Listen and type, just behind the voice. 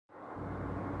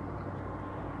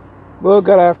Well,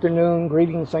 good afternoon.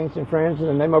 Greetings, saints and friends, in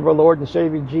the name of our Lord and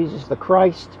Savior Jesus the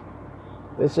Christ.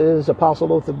 This is Apostle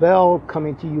Luther Bell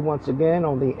coming to you once again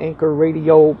on the Anchor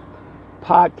Radio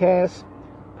podcast.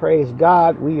 Praise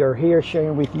God. We are here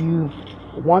sharing with you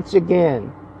once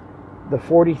again the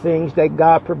 40 things that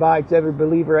God provides every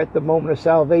believer at the moment of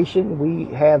salvation.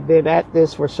 We have been at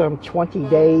this for some 20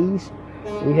 days.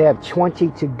 We have 20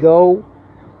 to go.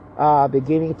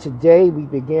 Beginning today, we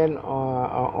begin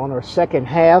on our second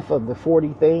half of the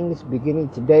 40 things. Beginning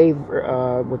today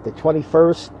with the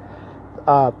 21st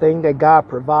thing that God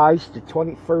provides, the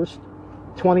 21st,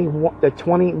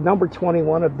 number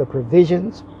 21 of the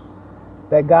provisions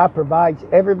that God provides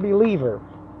every believer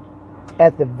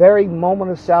at the very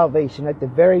moment of salvation, at the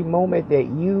very moment that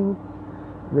you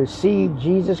receive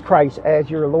Jesus Christ as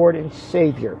your Lord and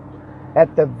Savior.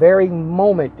 At the very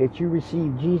moment that you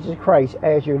receive Jesus Christ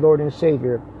as your Lord and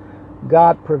Savior,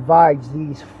 God provides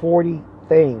these 40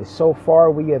 things. So far,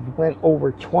 we have went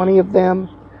over 20 of them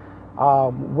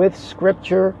with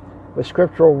scripture, with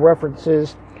scriptural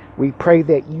references. We pray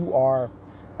that you are,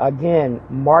 again,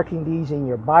 marking these in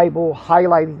your Bible,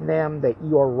 highlighting them, that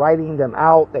you are writing them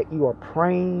out, that you are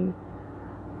praying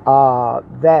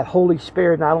that Holy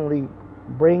Spirit not only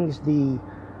brings the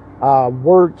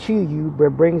word to you,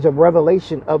 but brings a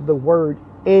revelation of the word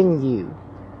in you.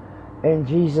 In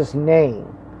Jesus'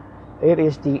 name. It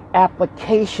is the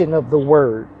application of the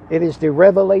word. It is the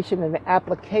revelation and the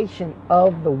application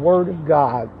of the word of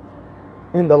God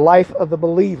in the life of the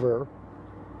believer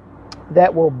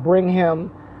that will bring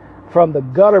him from the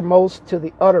guttermost to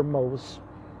the uttermost.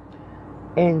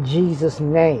 In Jesus'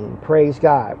 name. Praise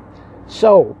God.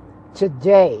 So,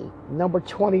 today, number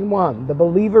 21, the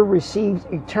believer receives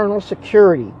eternal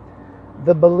security.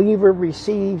 The believer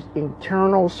receives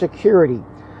eternal security.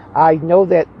 I know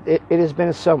that it has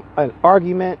been an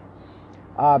argument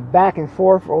back and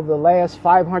forth over the last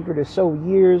 500 or so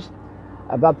years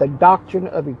about the doctrine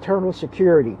of eternal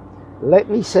security. Let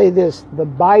me say this. The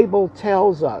Bible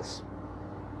tells us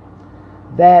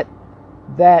that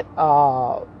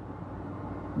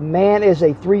man is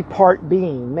a three-part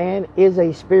being. Man is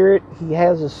a spirit, he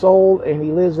has a soul, and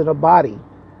he lives in a body.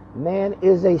 Man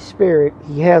is a spirit,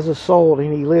 he has a soul,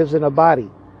 and he lives in a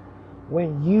body.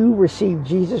 When you receive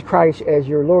Jesus Christ as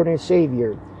your Lord and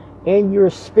Savior, in your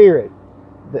spirit,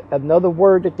 another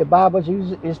word that the Bible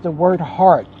uses is the word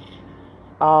heart.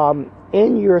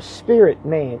 In your spirit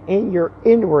man, in your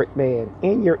inward man,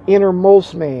 in your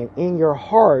innermost man, in your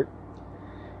heart,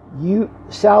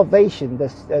 salvation,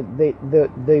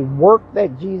 the work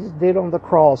that Jesus did on the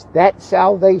cross, that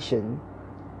salvation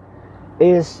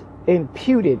is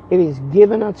imputed. It is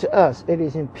given unto us. It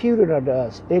is imputed unto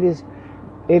us. It is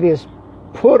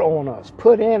put on us,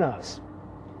 put in us.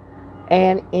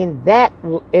 And in that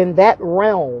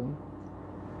realm,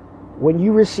 when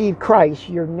you receive Christ,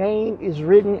 your name is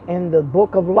written in the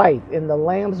book of life, in the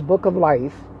Lamb's book of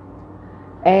life.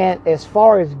 And as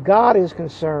far as God is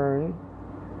concerned,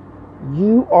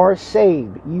 you are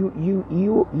saved.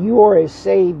 You are as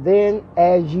saved then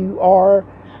as you are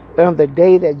on the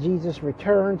day that Jesus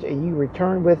returns and you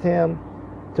return with him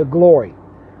to glory.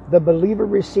 The believer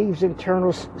receives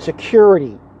eternal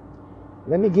security.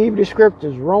 Let me give you the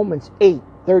scriptures. Romans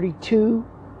 8:32,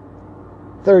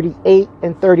 38,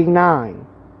 and 39.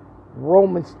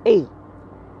 Romans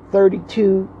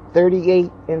 8:32,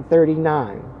 38, and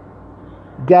 39.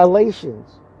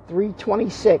 Galatians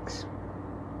 3:26.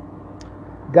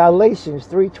 Galatians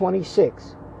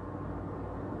 3:26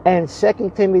 and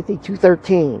 2 Timothy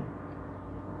 2:13.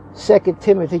 2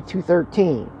 Timothy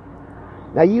 2:13.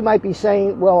 Now you might be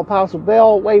saying, well, Apostle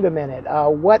Bell, wait a minute.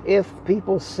 What if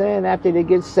people sin after they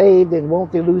get saved, and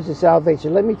won't they lose their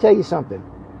salvation? Let me tell you something.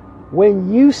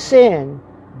 When you sin,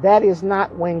 that is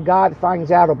not when God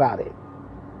finds out about it.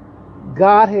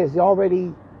 God has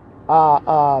already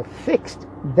fixed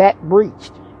that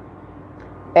breach.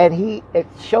 And it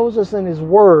shows us in his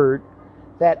word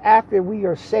that after we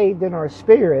are saved in our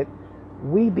spirit,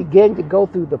 we begin to go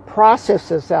through the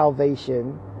process of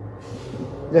salvation,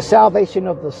 the salvation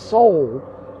of the soul,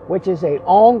 which is an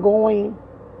ongoing,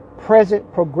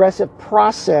 present, progressive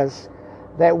process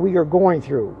that we are going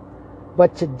through.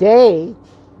 But today,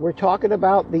 we're talking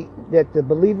about that the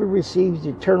believer receives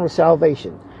eternal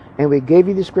salvation. And we gave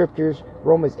you the scriptures,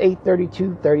 Romans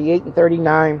 8:32, 38, and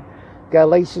 39.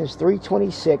 Galatians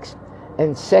 3:26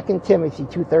 and 2 Timothy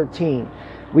 2:13.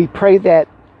 We pray that,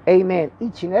 amen,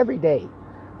 each and every day,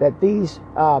 that these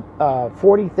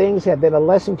 40 things have been a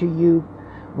lesson to you.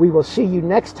 We will see you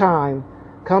next time.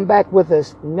 Come back with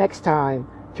us next time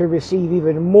to receive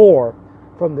even more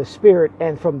from the Spirit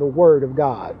and from the Word of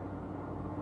God.